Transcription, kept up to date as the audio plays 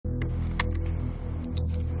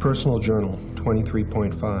Personal Journal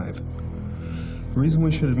 23.5. The reason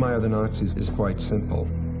we should admire the Nazis is quite simple.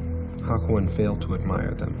 How can one fail to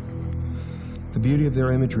admire them? The beauty of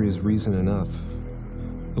their imagery is reason enough.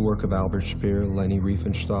 The work of Albert Speer, Leni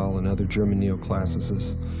Riefenstahl, and other German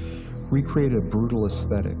neoclassicists recreated a brutal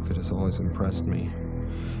aesthetic that has always impressed me.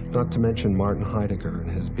 Not to mention Martin Heidegger and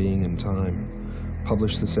his Being in Time,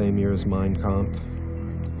 published the same year as Mein Kampf.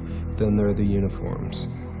 Then there are the uniforms.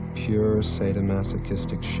 Pure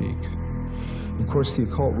sadomasochistic chic. Of course, the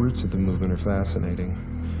occult roots of the movement are fascinating.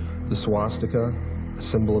 The swastika, a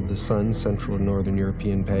symbol of the sun, Central and Northern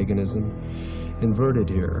European paganism, inverted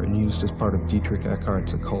here and used as part of Dietrich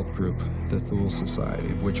Eckhardt's occult group, the Thule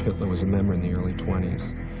Society, of which Hitler was a member in the early 20s.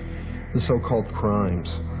 The so-called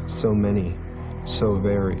crimes, so many, so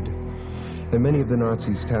varied. And many of the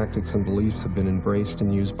Nazis' tactics and beliefs have been embraced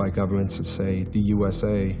and used by governments of, say, the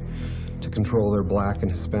USA, to control their black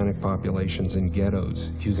and Hispanic populations in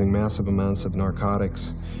ghettos, using massive amounts of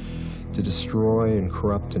narcotics to destroy and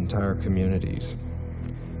corrupt entire communities.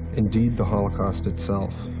 Indeed, the Holocaust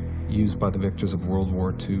itself, used by the victors of World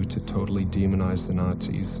War II to totally demonize the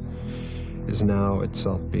Nazis, is now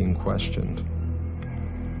itself being questioned.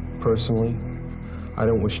 Personally, I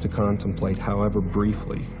don't wish to contemplate, however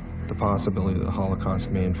briefly, the possibility that the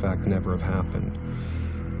Holocaust may in fact never have happened.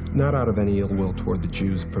 Not out of any ill will toward the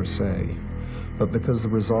Jews per se, but because the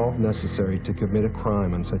resolve necessary to commit a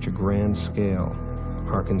crime on such a grand scale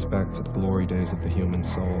harkens back to the glory days of the human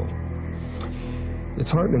soul.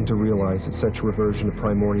 It's heartening to realize that such a reversion to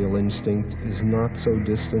primordial instinct is not so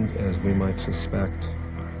distant as we might suspect,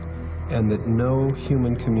 and that no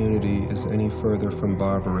human community is any further from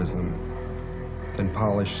barbarism than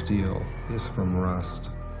polished steel is from rust.